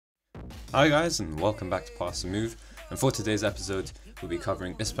Hi guys, and welcome back to Pass and Move. And for today's episode, we'll be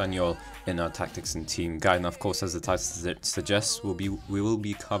covering Espanyol in our tactics and team guide. And of course, as the title suggests, we will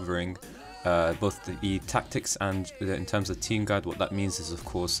be covering both the tactics and in terms of team guide. What that means is, of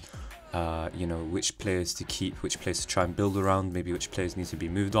course, which players to keep, which players to try and build around, maybe which players need to be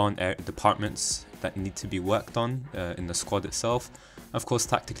moved on, departments that need to be worked on in the squad itself. Of course,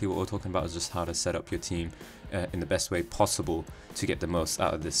 tactically, what we're talking about is just how to set up your team in the best way possible to get the most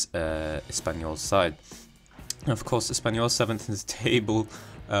out of this Espanyol side. And of course, Espanyol 7th in the table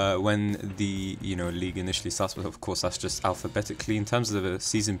when the league initially starts, but of course that's just alphabetically. In terms of the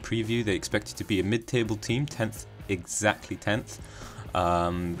season preview, they expect it to be a mid-table team, 10th, exactly 10th.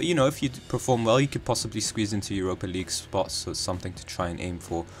 But if you perform well, you could possibly squeeze into Europa League spots, so it's something to try and aim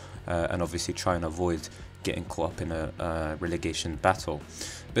for, and obviously try and avoid getting caught up in a relegation battle.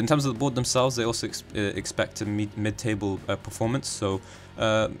 But in terms of the board themselves, they also expect a mid-table performance, so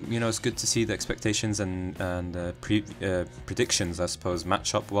it's good to see the expectations and predictions, I suppose,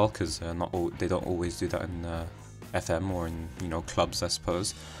 match up well, because they don't always do that in FM or in clubs, I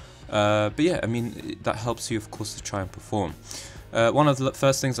suppose. But yeah, I mean, that helps you, of course, to try and perform. One of the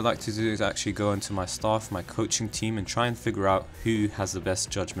first things I like to do is actually go into my staff, my coaching team, and try and figure out who has the best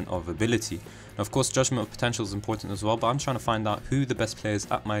judgment of ability. And of course, judgment of potential is important as well, but I'm trying to find out who the best players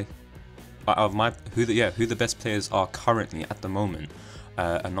who the best players are currently at the moment,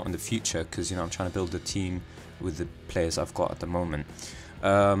 and not in the future, because I'm trying to build a team with the players I've got at the moment.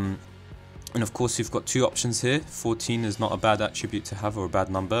 And of course, you've got two options here. 14 is not a bad attribute to have, or a bad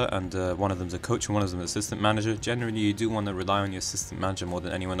number, and one of them is a coach and one of them is an assistant manager. Generally, you do want to rely on your assistant manager more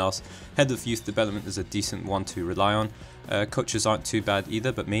than anyone else. Head of youth development is a decent one to rely on. Coaches aren't too bad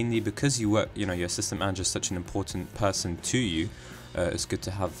either, but mainly because you work, your assistant manager is such an important person to you. It's good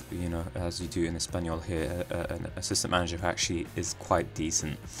to have, as you do in Espanyol here, an assistant manager who actually is quite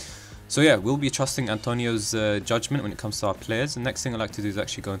decent. So yeah, we'll be trusting Antonio's judgment when it comes to our players. The next thing I like to do is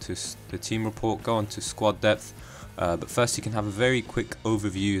actually go into the team report, go into squad depth. But first you can have a very quick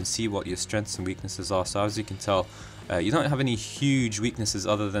overview and see what your strengths and weaknesses are. So as you can tell, you don't have any huge weaknesses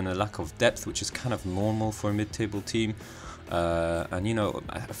other than a lack of depth, which is kind of normal for a mid-table team. And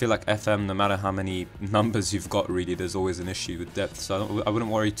I feel like FM, no matter how many numbers you've got, really, there's always an issue with depth. So I wouldn't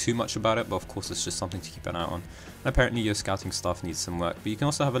worry too much about it, but of course it's just something to keep an eye on. And apparently your scouting staff needs some work, but you can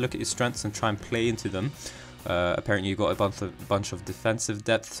also have a look at your strengths and try and play into them. Apparently you've got a bunch of defensive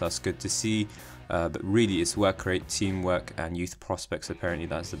depth, so that's good to see. But really it's work rate, teamwork, and youth prospects. Apparently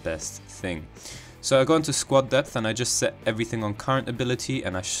that's the best thing. So I go into squad depth and I just set everything on current ability,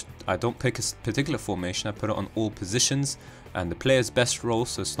 and I don't pick a particular formation. I put it on all positions and the player's best role,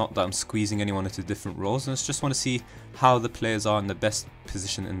 so it's not that I'm squeezing anyone into different roles, and I just want to see how the players are in the best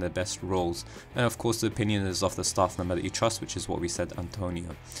position in their best roles. And of course the opinion is of the staff member that you trust, which is what we said, Antonio.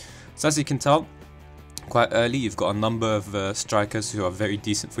 So as you can tell, quite early you've got a number of strikers who are very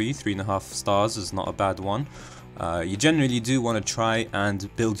decent for you. 3.5 stars is not a bad one. You generally do want to try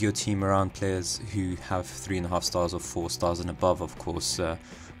and build your team around players who have 3.5 stars or 4 stars and above, of course,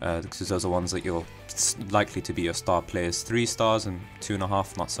 because those are ones that you're likely to be your star players. 3 stars and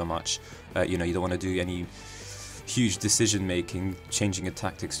 2.5, not so much. You don't want to do any huge decision making, changing your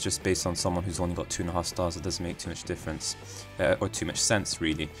tactics just based on someone who's only got 2.5 stars. It doesn't make too much difference, or too much sense,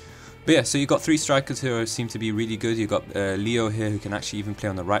 really. But yeah, so you've got 3 strikers who seem to be really good. You've got Leo here, who can actually even play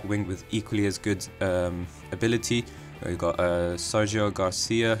on the right wing with equally as good ability. You've got Sergio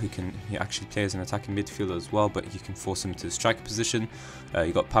Garcia, he actually plays an attacking midfielder as well, but you can force him to the striker position.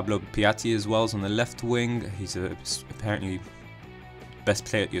 You've got Pablo Piatti as well, on the left wing. He's apparently best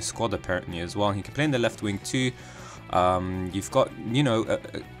player at your squad apparently as well. He can play in the left wing too. You've got,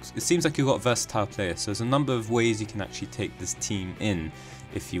 it seems like you've got versatile players, so there's a number of ways you can actually take this team in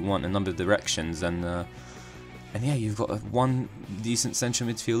if you want, a number of directions, and yeah, you've got one decent central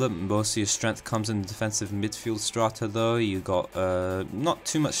midfielder. Most of your strength comes in the defensive midfield strata, though. You've got not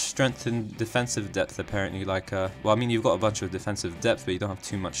too much strength in defensive depth, apparently. You've got a bunch of defensive depth, but you don't have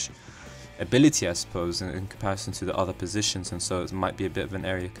too much ability, I suppose, in comparison to the other positions, and so it might be a bit of an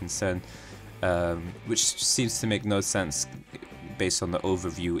area of concern, which seems to make no sense based on the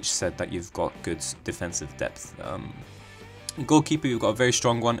overview, which said that you've got good defensive depth. Goalkeeper, you've got a very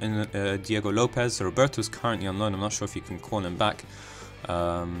strong one in Diego Lopez. So Roberto's currently on loan. I'm not sure if you can call him back.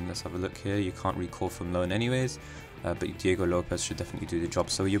 Let's have a look here. You can't recall from loan anyways, but Diego Lopez should definitely do the job.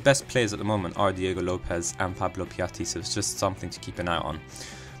 So your best players at the moment are Diego Lopez and Pablo Piatti, so it's just something to keep an eye on.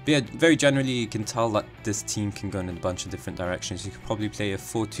 But yeah, very generally you can tell that this team can go in a bunch of different directions. You could probably play a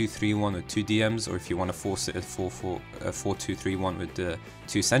 4-2-3-1 with 2 DMs, or if you want to force it, a 4-2-3-1 with the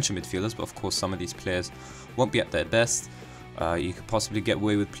 2 central midfielders. But of course some of these players won't be at their best. You could possibly get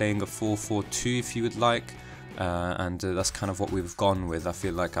away with playing a 4-4-2 if you would like. And that's kind of what we've gone with. I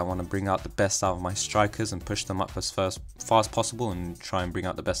feel like I want to bring out the best out of my strikers and push them up as far as possible and try and bring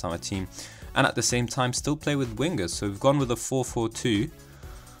out the best out of my team, and at the same time still play with wingers. So we've gone with a 4-4-2,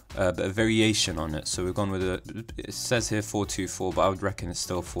 but a variation on it. So we've gone with it says here 4-2-4, but I would reckon it's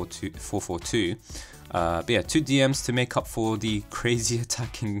still 4-4-2. But yeah, 2 DMs to make up for the crazy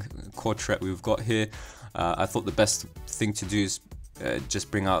attacking quartet we've got here. I thought the best thing to do is just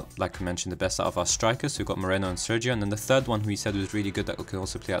bring out, like I mentioned, the best out of our strikers. So we've got Moreno and Sergio, and then the third one who he said was really good that can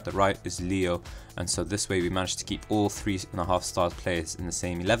also play at the right is Leo. And so this way we managed to keep all 3.5-star players in the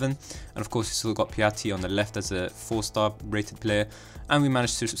same 11. And of course we still got Piatti on the left as a 4-star rated player, and we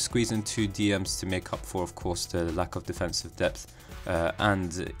managed to squeeze in 2 DMs to make up for, of course, the lack of defensive depth.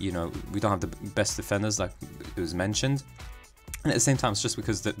 And you know, we don't have the best defenders like it was mentioned. And at the same time, it's just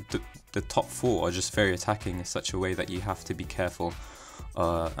because the top 4 are just very attacking in such a way that you have to be careful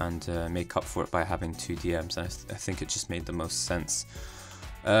and make up for it by having 2 DMs. And I think it just made the most sense.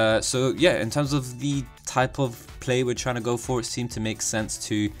 So yeah, in terms of the type of play we're trying to go for, it seemed to make sense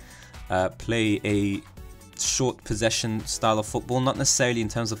to play a short possession style of football. Not necessarily in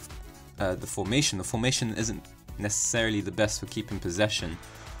terms of the formation. The formation isn't necessarily the best for keeping possession.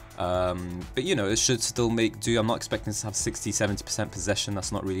 But you know, it should still make do. I'm not expecting to have 60-70% possession.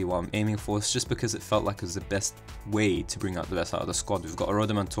 That's not really what I'm aiming for. It's just because it felt like it was the best way to bring out the best out of the squad. We've got a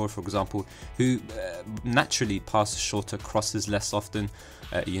Rodemantor, for example, who naturally passes shorter, crosses less often,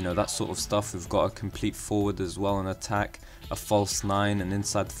 you know, that sort of stuff. We've got a complete forward as well in attack, a false 9, an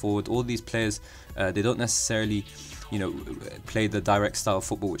inside forward. All these players, they don't necessarily, you know, play the direct style of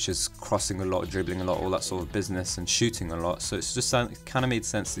football, which is crossing a lot, dribbling a lot, all that sort of business, and shooting a lot. So it's just kind of made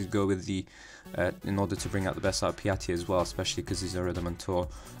sense to go with the, in order to bring out the best out of Piatti as well, especially because he's a Rodemantor,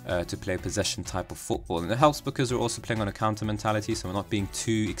 to play a possession type of football. And it helps because we're also playing on a counter mentality, so we're not being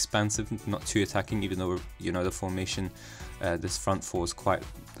too expansive, not too attacking, even though we're, you know, the formation, this front 4 is quite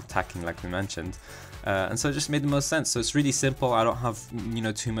attacking, like we mentioned. And so it just made the most sense. So it's really simple. I don't have, you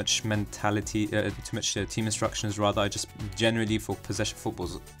know, too much mentality, too much team instructions. Rather, I just generally for possession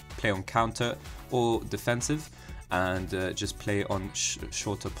footballs play on counter or defensive, and just play on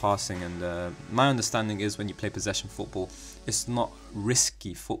shorter passing. And my understanding is when you play possession football, it's not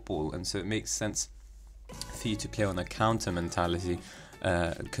risky football, and so it makes sense for you to play on a counter mentality.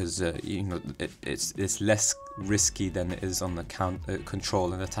 Because you know, it's less risky than it is on the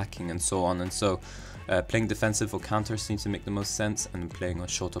control and attacking and so on. And so playing defensive or counter seems to make the most sense, and playing on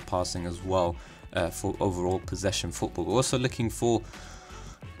shorter passing as well for overall possession football. We're also looking for,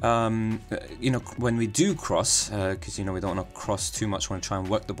 you know, when we do cross, because you know, we don't want to cross too much, we want to try and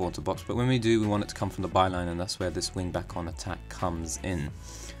work the ball into box, but when we do, we want it to come from the byline, and that's where this wing back on attack comes in.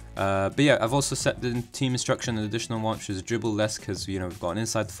 But yeah, I've also set the team instruction an additional one, which is dribble less, because you know, we've got an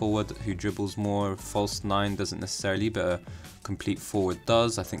inside forward who dribbles more. False 9 doesn't necessarily, but a complete forward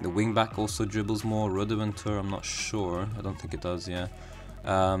does. I think the wing back also dribbles more. Rodemantor, I'm not sure. I don't think it does. Yeah,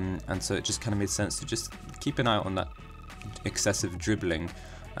 and so it just kind of made sense to just keep an eye on that excessive dribbling,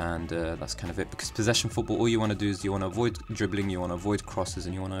 and that's kind of it. Because possession football, all you want to do is you want to avoid dribbling, you want to avoid crosses,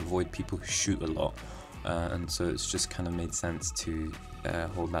 and you want to avoid people who shoot a lot. And so it's just kind of made sense to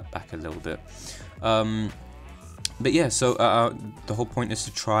hold that back a little bit. But yeah, so the whole point is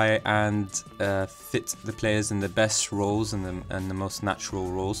to try and fit the players in the best roles and the most natural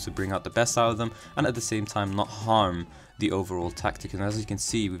roles to bring out the best out of them, and at the same time not harm the overall tactic. And as you can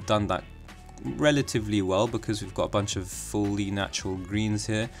see, we've done that relatively well because we've got a bunch of fully natural greens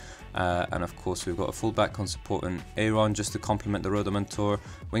here. And of course we've got a fullback on support and Aaron just to complement the Rodemantor,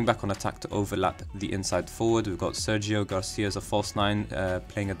 wing back on attack to overlap the inside forward. We've got Sergio Garcia as a false 9,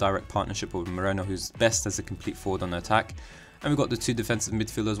 playing a direct partnership with Moreno, who's best as a complete forward on attack. And we've got the 2 defensive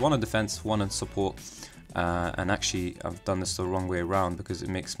midfielders, one on defense, one on support. And actually I've done this the wrong way around because it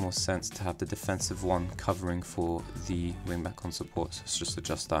makes more sense to have the defensive one covering for the wing back on support. So let's just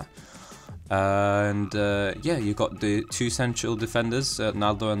adjust that. And yeah, you got the 2 central defenders,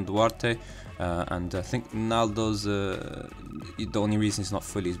 Naldo and Duarte, and I think Naldo's the only reason he's not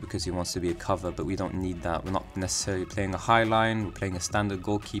fully is because he wants to be a cover, but we don't need that. We're not necessarily playing a high line, we're playing a standard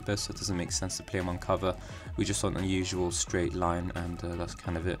goalkeeper, so it doesn't make sense to play him on cover. We just want an unusual straight line, and that's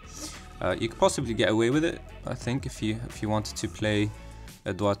kind of it. You could possibly get away with it, I think, if you wanted to play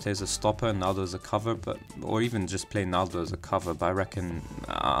Duarte as a stopper and Naldo as a cover, or even just play Naldo as a cover. But I reckon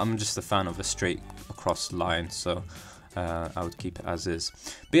I'm just a fan of a straight across line, so I would keep it as is.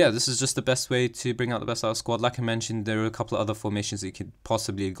 But yeah, this is just the best way to bring out the best out of squad. Like I mentioned, there are a couple of other formations that you could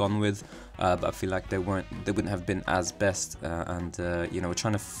possibly have gone with, but I feel like they wouldn't have been as best. You know, we're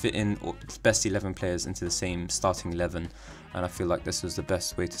trying to fit in best 11 players into the same starting 11, and I feel like this was the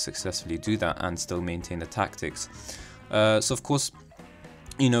best way to successfully do that and still maintain the tactics. So of course,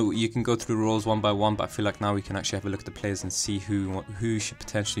 you know, you can go through roles one by one, but I feel like now we can actually have a look at the players and see who should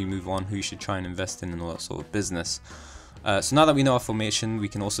potentially move on, who you should try and invest in, and all that sort of business. So now that we know our formation, we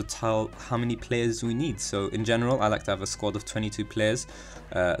can also tell how many players we need. So in general, I like to have a squad of 22 players,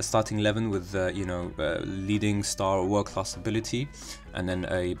 a starting 11 with you know, leading star or world-class ability, and then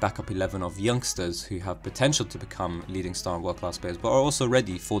a backup 11 of youngsters who have potential to become leading star and world-class players, but are also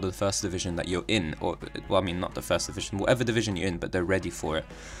ready for the first division that you're in, or well, I mean not the first division, whatever division you're in, but they're ready for it.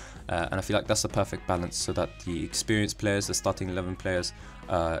 And I feel like that's a perfect balance, so that the experienced players, the starting 11 players,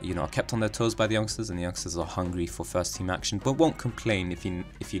 you know, are kept on their toes by the youngsters, and the youngsters are hungry for first team action, but won't complain if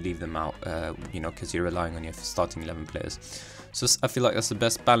you leave them out, you know, because you're relying on your starting 11 players. So I feel like that's the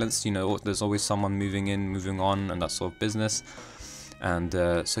best balance. You know, there's always someone moving in, moving on, and that sort of business. And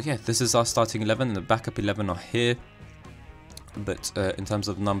so yeah, this is our starting 11, and the backup 11 are here. But in terms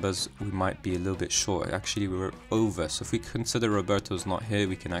of numbers, we might be a little bit short. Actually, we were over. So if we consider Roberto's not here,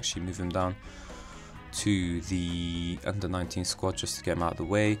 we can actually move him down to the under-19 squad just to get him out of the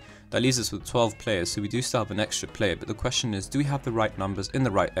way. That leaves us with 12 players, so we do still have an extra player. But the question is, do we have the right numbers in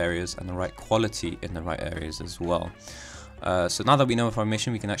the right areas and the right quality in the right areas as well? So now that we know our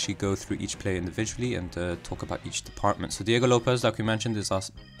formation, we can actually go through each player individually and talk about each department. So Diego Lopez, like we mentioned, is our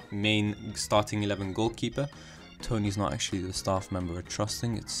main starting 11 goalkeeper. Tony's not actually the staff member we're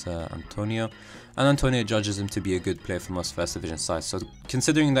trusting, it's Antonio. And Antonio judges him to be a good player for most first division sides. So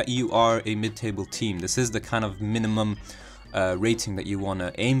considering that you are a mid-table team, this is the kind of minimum rating that you want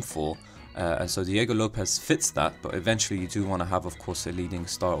to aim for. And so Diego Lopez fits that, but eventually you do want to have, of course, a leading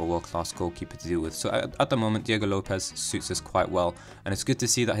star or world-class goalkeeper to deal with. So at the moment, Diego Lopez suits us quite well, and it's good to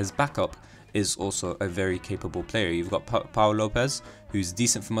see that his backup is also a very capable player. You've got Pau Lopez, who's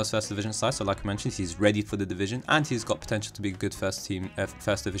decent for most first division sides, so like I mentioned, he's ready for the division, and he's got potential to be a good first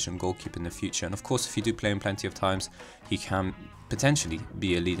division goalkeeper in the future. And of course, if you do play him plenty of times, he can potentially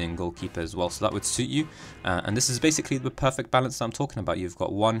be a leading goalkeeper as well, so that would suit you. And this is basically the perfect balance that I'm talking about. You've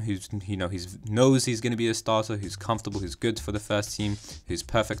got one who's, you know, knows he's going to be a starter, who's comfortable, who's good for the first team, who's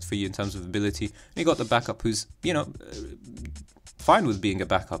perfect for you in terms of ability, and you got the backup who's, you know, fine with being a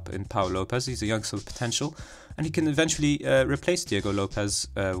backup in Pau Lopez. He's a youngster with potential, and he can eventually replace Diego Lopez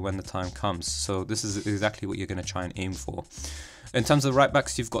when the time comes. So this is exactly what you're going to try and aim for. In terms of right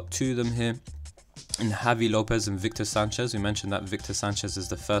backs, you've got two of them here, in Javi Lopez and Victor Sanchez. We mentioned that Victor Sanchez is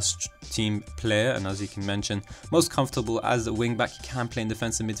the first team player, and as you can mention, most comfortable as a wing back. He can play in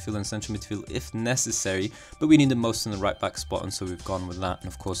defensive midfield and central midfield if necessary, but we need the most in the right back spot, and so we've gone with that. And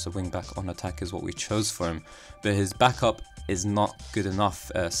of course, the wing back on attack is what we chose for him. But his backup is not good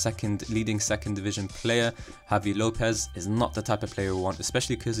enough. Leading second division player, Javi Lopez, is not the type of player we want,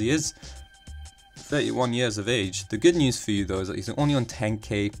 especially because he is 31 years of age. The good news for you though is that he's only on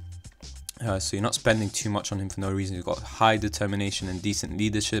 10k. So you're not spending too much on him for no reason. You've got high determination and decent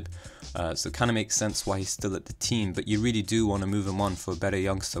leadership, so it kind of makes sense why he's still at the team, but you really do want to move him on for a better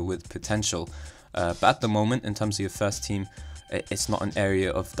youngster with potential. But at the moment, in terms of your first team, it's not an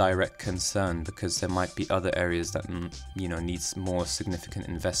area of direct concern, because there might be other areas that, you know, needs more significant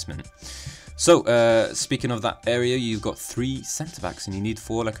investment. So speaking of that area, you've got 3 centre-backs and you need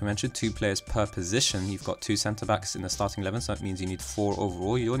 4, like I mentioned, 2 players per position. You've got 2 centre-backs in the starting 11, so that means you need 4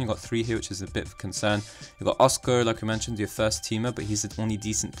 overall. You only got 3 here, which is a bit of a concern. You've got Oscar, like I mentioned, your first teamer, but he's the only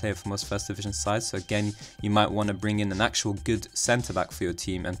decent player for most first division sides. So again, you might want to bring in an actual good centre-back for your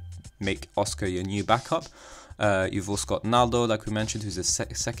team and make Oscar your new backup. You've also got Naldo, like we mentioned, who's a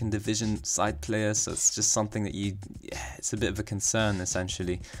second division side player, so it's just something that it's a bit of a concern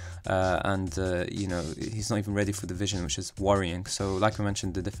essentially, you know, he's not even ready for division, which is worrying. So like I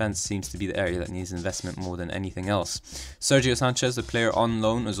mentioned, the defense seems to be the area that needs investment more than anything else. Sergio Sanchez, the player on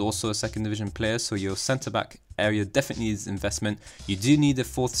loan, is also a second division player, so your centre back area definitely needs investment. You do need a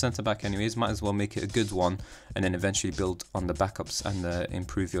 4th centre back anyways, might as well make it a good one, and then eventually build on the backups and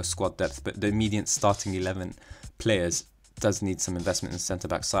improve your squad depth. But the immediate starting 11 players does need some investment in centre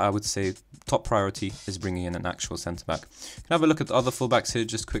back, so I would say top priority is bringing in an actual centre back. Can have a look at the other fullbacks here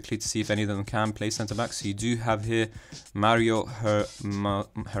just quickly to see if any of them can play centre back. So you do have here Mario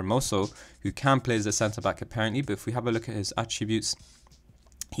Hermoso, who can play as a centre back apparently, but if we have a look at his attributes,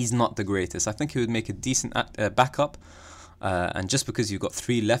 he's not the greatest. I think he would make a decent backup, And just because you've got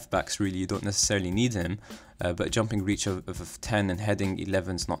 3 left backs, really, you don't necessarily need him. But jumping reach of 10 and heading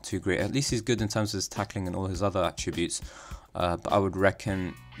 11 is not too great. At least he's good in terms of his tackling and all his other attributes. But I would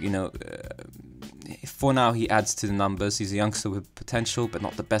reckon, you know, for now he adds to the numbers. He's a youngster with potential, but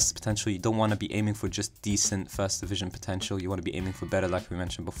not the best potential. You don't want to be aiming for just decent first division potential. You want to be aiming for better, like we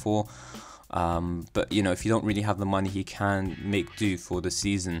mentioned before. But you know, if you don't really have the money, he can make do for the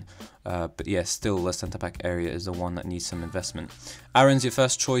season. But yeah, still the centre back area is the one that needs some investment. Aaron's your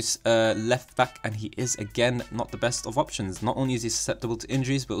first choice left back, and he is again not the best of options. Not only is he susceptible to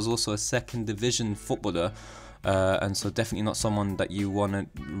injuries, but was also a second division footballer. And so definitely not someone that you want to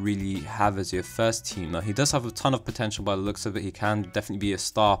really have as your first teamer. He does have a ton of potential by the looks of it. He can definitely be a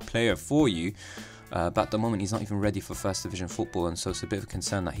star player for you. But at the moment he's not even ready for first division football, and so it's a bit of a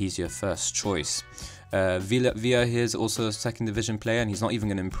concern that he's your first choice. Villa here is also a second division player, and he's not even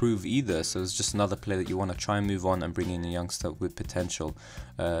going to improve either, so it's just another player that you want to try and move on and bring in a youngster with potential.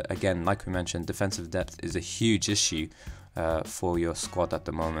 Again, like we mentioned, defensive depth is a huge issue for your squad at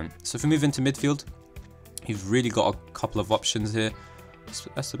the moment. So if we move into midfield, you've really got a couple of options here.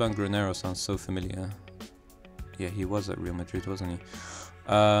 Esteban Granero sounds so familiar. Yeah, he was at Real Madrid, wasn't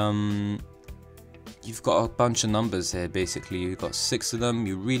he? You've got a bunch of numbers here, basically. You've got 6 of them.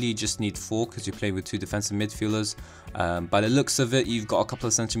 You really just need 4 because you're playing with 2 defensive midfielders. By the looks of it, you've got a couple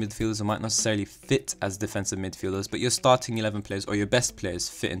of central midfielders that might not necessarily fit as defensive midfielders, but your starting 11 players or your best players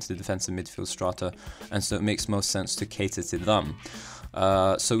fit into the defensive midfield strata, and so it makes most sense to cater to them.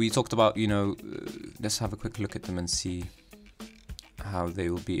 So we talked about, you know, let's have a quick look at them and see how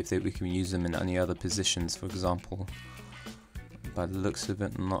they will be, if we can use them in any other positions, for example. By the looks of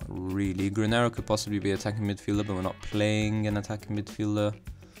it, not really. Granero could possibly be attacking midfielder, but we're not playing an attacking midfielder.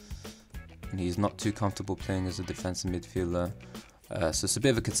 And he's not too comfortable playing as a defensive midfielder. So it's a bit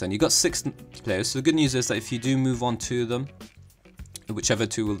of a concern. You've got 6 players. So the good news is that if you do move on 2 of them, whichever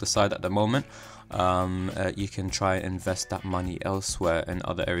 2 will decide at the moment, you can try and invest that money elsewhere in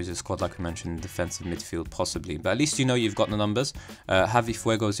other areas of the squad, like I mentioned, defensive midfield possibly. But at least you know you've got the numbers. Javi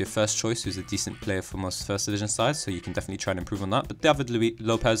Fuego is your first choice, who's a decent player for most first division sides, so you can definitely try and improve on that. But David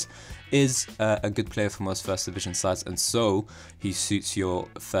Lopez is a good player for most first division sides, and so he suits your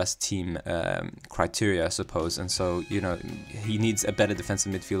first team criteria, I suppose. And so, you know, he needs a better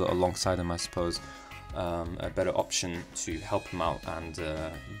defensive midfielder alongside him, I suppose. A better option to help him out and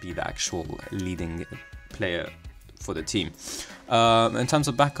be the actual leading player for the team. In terms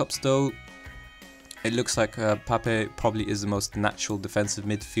of backups though, it looks like Pape probably is the most natural defensive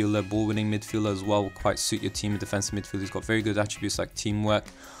midfielder, ball-winning midfielder as well, will quite suit your team. A defensive midfielder, he's got very good attributes like teamwork,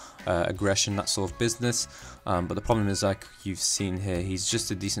 aggression, that sort of business. But the problem is, like you've seen here, he's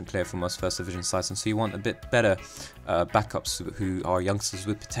just a decent player for most first division sides, and so you want a bit better backups who are youngsters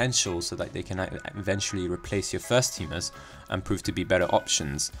with potential, so that they can eventually replace your first teamers and prove to be better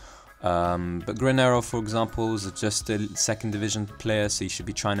options. But Granero, for example, is just a second division player, so you should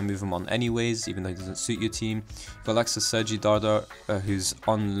be trying to move him on anyways, even though he doesn't suit your team. You've got Alexa Sergi Dardar, who's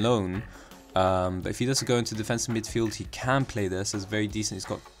on loan. But if he doesn't go into defensive midfield, he can play this as very decent. He's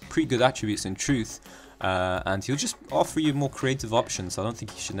got pretty good attributes in truth, and he'll just offer you more creative options. So I don't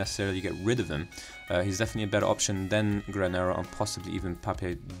think you should necessarily get rid of him. He's definitely a better option than Granero and possibly even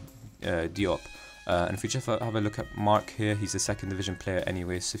Pape Diop. And if we just have a look at Mark here, he's a second division player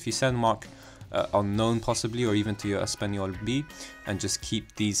anyway. So if you send Mark unknown possibly, or even to your Espanyol B, and just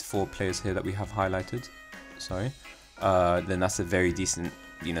keep these 4 players here that we have highlighted, then that's a very decent,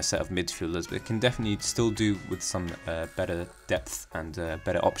 you know, set of midfielders, but it can definitely still do with some better depth and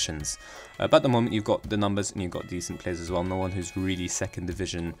better options. But at the moment you've got the numbers and you've got decent players as well. No one who's really second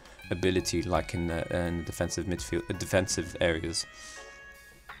division ability like in the defensive midfield, defensive areas.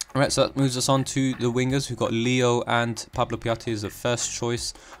 Alright, so that moves us on to the wingers. We've got Leo and Pablo Piatti as a first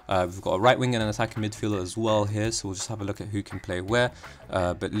choice. We've got a right wing and an attacking midfielder as well here, so we'll just have a look at who can play where.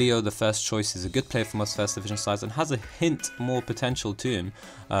 But Leo, the first choice, is a good player for most first division sides and has a hint more potential to him.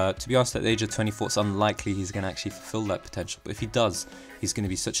 To be honest, at the age of 24, it's unlikely he's going to actually fulfill that potential. But if he does, he's going to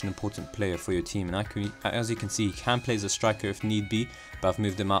be such an important player for your team. And as you can see, he can play as a striker if need be, but I've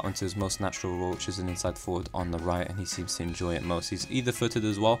moved him out into his most natural role, which is an inside forward on the right, and he seems to enjoy it most. He's either footed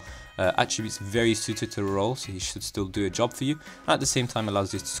as well. Attributes very suited to the role, so he should still do a job for you. At the same time,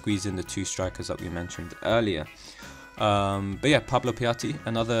 allows you to squeeze in the 2 strikers that we mentioned earlier. But yeah, Pablo Piatti,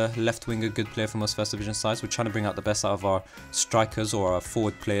 another left winger, good player for most first division sides. We're trying to bring out the best out of our strikers or our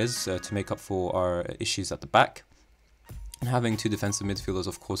forward players to make up for our issues at the back. And having two defensive midfielders,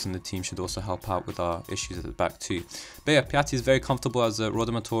 of course, in the team should also help out with our issues at the back too. But yeah, Piatti is very comfortable as a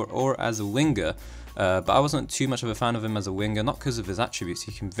rodomotor or as a winger. But I wasn't too much of a fan of him as a winger, not because of his attributes.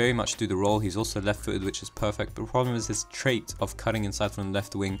 He can very much do the role. He's also left-footed, which is perfect. But the problem is his trait of cutting inside from the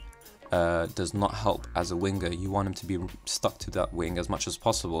left wing does not help as a winger. You want him to be stuck to that wing as much as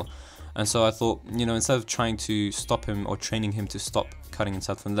possible. And so I thought, you know, instead of trying to stop him or training him to stop cutting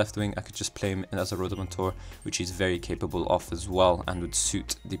inside from the left wing, I could just play him as a rodomotor, which he's very capable of as well and would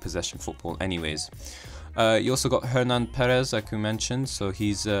suit the possession football anyways. You also got Hernan Perez, like we mentioned, so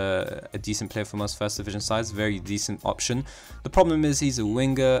he's a decent player from us first division sides, very decent option. The problem is he's a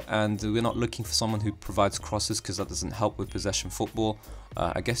winger and we're not looking for someone who provides crosses because that doesn't help with possession football.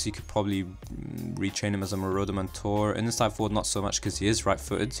 I guess you could probably retrain him as a rodomotor. Inside forward, not so much because he is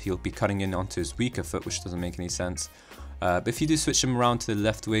right-footed. He'll be cutting in onto his weaker foot, which doesn't make any sense. But if you do switch him around to the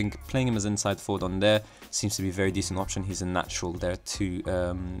left wing, playing him as inside forward on there seems to be a very decent option. He's a natural there too,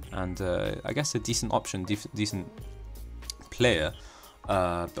 and I guess a decent option, decent player.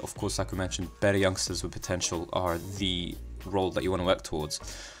 But of course, like we mentioned, better youngsters with potential are the role that you want to work towards.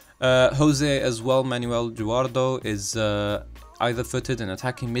 Jose as well, Manuel Eduardo, is either footed and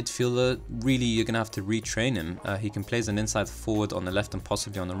attacking midfielder. Really, you're going to have to retrain him. He can play as an inside forward on the left and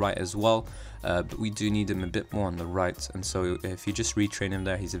possibly on the right as well, but we do need him a bit more on the right, and so if you just retrain him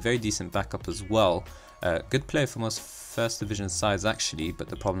there, he's a very decent backup as well. Good player from us first division sides actually, but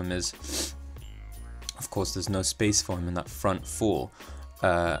the problem is, of course, there's no space for him in that front four.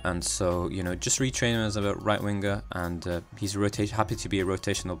 And so, you know, just retrain him as a right winger, and he's happy to be a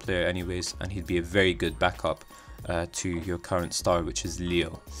rotational player anyways, and he'd be a very good backup to your current star, which is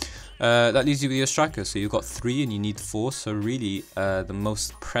Leo. That leaves you with your striker, so you've got 3 and you need 4, so really the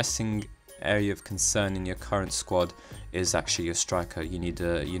most pressing area of concern in your current squad is actually your striker. You need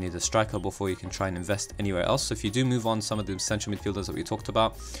a striker before you can try and invest anywhere else. So if you do move on some of the central midfielders that we talked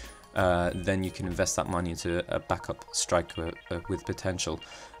about, then you can invest that money into a backup striker with potential.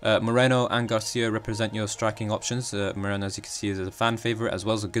 Moreno and Garcia represent your striking options. Moreno, as you can see, is a fan favourite as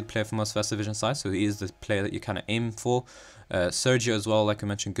well as a good player from us first division side, so he is the player that you kind of aim for. Sergio as well, like I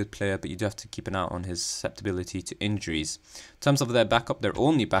mentioned, good player, but you do have to keep an eye on his susceptibility to injuries. In terms of their backup, their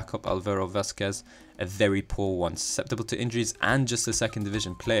only backup, Alvaro Vasquez, a very poor one, susceptible to injuries and just a second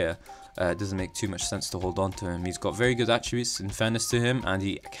division player. It doesn't make too much sense to hold on to him. He's got very good attributes in fairness to him, and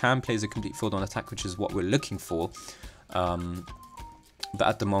he can play as a complete forward on attack, which is what we're looking for. But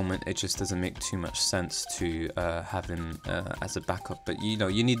at the moment, it just doesn't make too much sense to have him as a backup. But you know,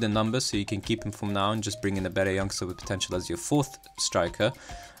 you need the numbers, so you can keep him from now and just bring in a better youngster with potential as your 4th striker,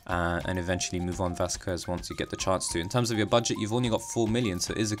 and eventually move on Vasquez once you get the chance to. In terms of your budget, you've only got 4 million,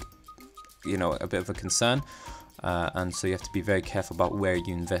 so it is a bit of a concern. And so you have to be very careful about where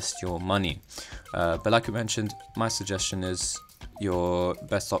you invest your money. But like I mentioned, my suggestion is your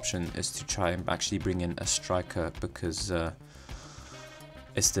best option is to try and actually bring in a striker, because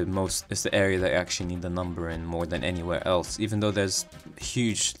it's the area that you actually need the number in more than anywhere else. Even though there's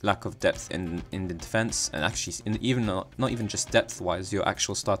huge lack of depth in the defense, and actually not even just depth wise, your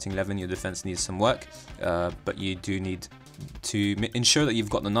actual starting 11, your defense needs some work, but you do need to ensure that you've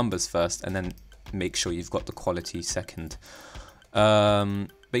got the numbers first, and then make sure you've got the quality second.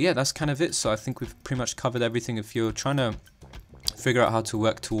 But yeah, that's kind of it. So I think we've pretty much covered everything. If you're trying to figure out how to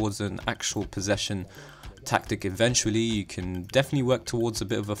work towards an actual possession tactic eventually, you can definitely work towards a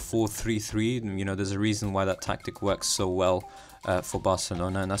bit of a 4-3-3. You know, there's a reason why that tactic works so well for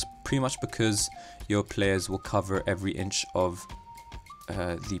Barcelona, and that's pretty much because your players will cover every inch of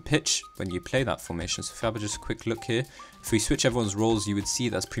the pitch when you play that formation. So if I have just a quick look here, if we switch everyone's roles, you would see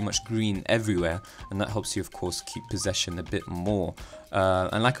that's pretty much green everywhere, and that helps you of course keep possession a bit more.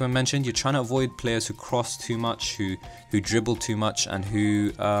 And like I mentioned, you're trying to avoid players who cross too much, who dribble too much, and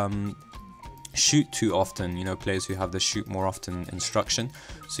who shoot too often. You know, players who have the shoot more often instruction.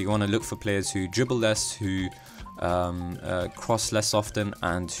 So you want to look for players who dribble less, who cross less often,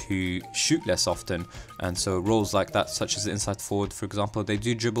 and who shoot less often. And so roles like that, such as the inside forward, for example, they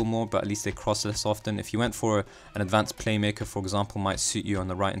do dribble more, but at least they cross less often. If you went for an advanced playmaker, for example, might suit you on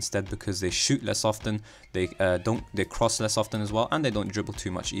the right instead, because they shoot less often, they cross less often as well, and they don't dribble too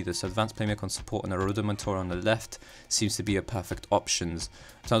much either. So advanced playmaker on support and a rodomotor on the left seems to be a perfect options.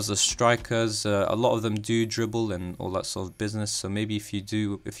 In terms of strikers, a lot of them do dribble and all that sort of business. So maybe if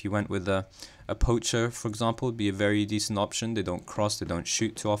you went with a poacher, for example, would be a very decent option. They don't cross, they don't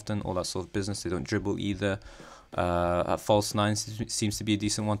shoot too often, all that sort of business. They don't dribble either. At false 9 seems to be a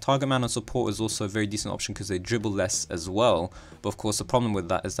decent one. Target man on support is also a very decent option because they dribble less as well. But of course, the problem with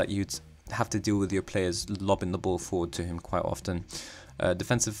that is that you'd have to deal with your players lobbing the ball forward to him quite often.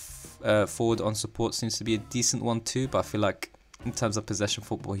 Defensive forward on support seems to be a decent one too, but I feel like in terms of possession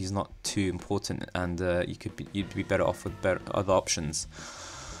football, he's not too important, and you'd be better off with other options.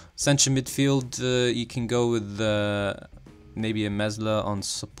 Central midfield, you can go with maybe a Mesler on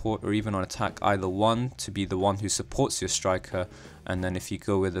support or even on attack, either one, to be the one who supports your striker. And then if you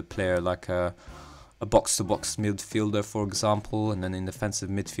go with a player like a box-to-box midfielder, for example, and then in defensive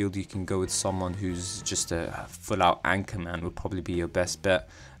midfield you can go with someone who's just a full-out anchor man, would probably be your best bet,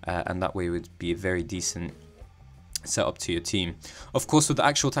 and that way would be a very decent setup to your team. Of course, with the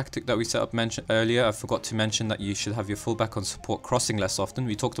actual tactic that we set up earlier, I forgot to mention that you should have your fullback on support crossing less often.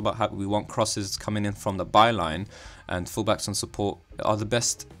 We talked about how we want crosses coming in from the byline, and fullbacks on support are the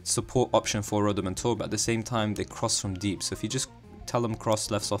best support option for Rodomantor, but at the same time they cross from deep, so if you just tell them cross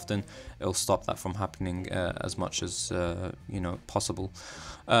less often, it'll stop that from happening as much as possible.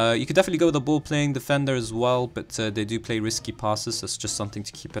 You could definitely go with a ball playing defender as well, but they do play risky passes, so it's just something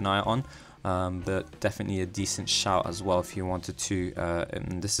to keep an eye on. But definitely a decent shout as well if you wanted to,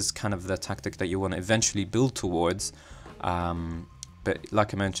 and this is kind of the tactic that you want to eventually build towards. But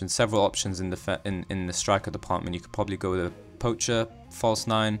like I mentioned, several options in the striker department. You could probably go with a poacher, false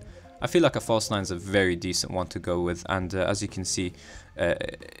nine. I feel like a false nine is a very decent one to go with, and as you can see, not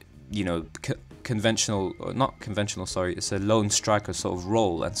conventional, sorry, it's a lone striker sort of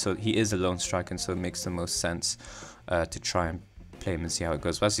role, and so he is a lone striker, and so it makes the most sense to try and play him and see how it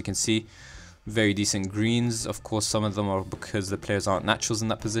goes. But as you can see, very decent greens. Of course, some of them are because the players aren't naturals in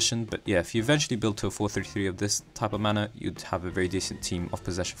that position, but yeah, if you eventually build to a 4-3-3 of this type of manner, you'd have a very decent team of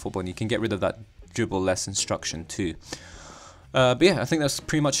possession football, and you can get rid of that dribble less instruction too. But yeah, I think that's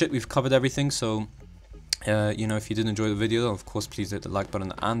pretty much it. We've covered everything, so if you did enjoy the video, of course please hit the like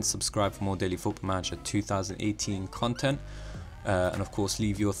button and subscribe for more Daily Football Manager 2018 content. And of course,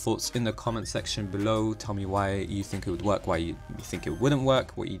 leave your thoughts in the comment section below. Tell me why you think it would work, why you think it wouldn't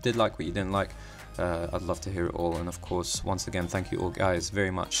work, what you did like, what you didn't like. I'd love to hear it all. And of course, once again, thank you all guys very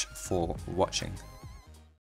much for watching.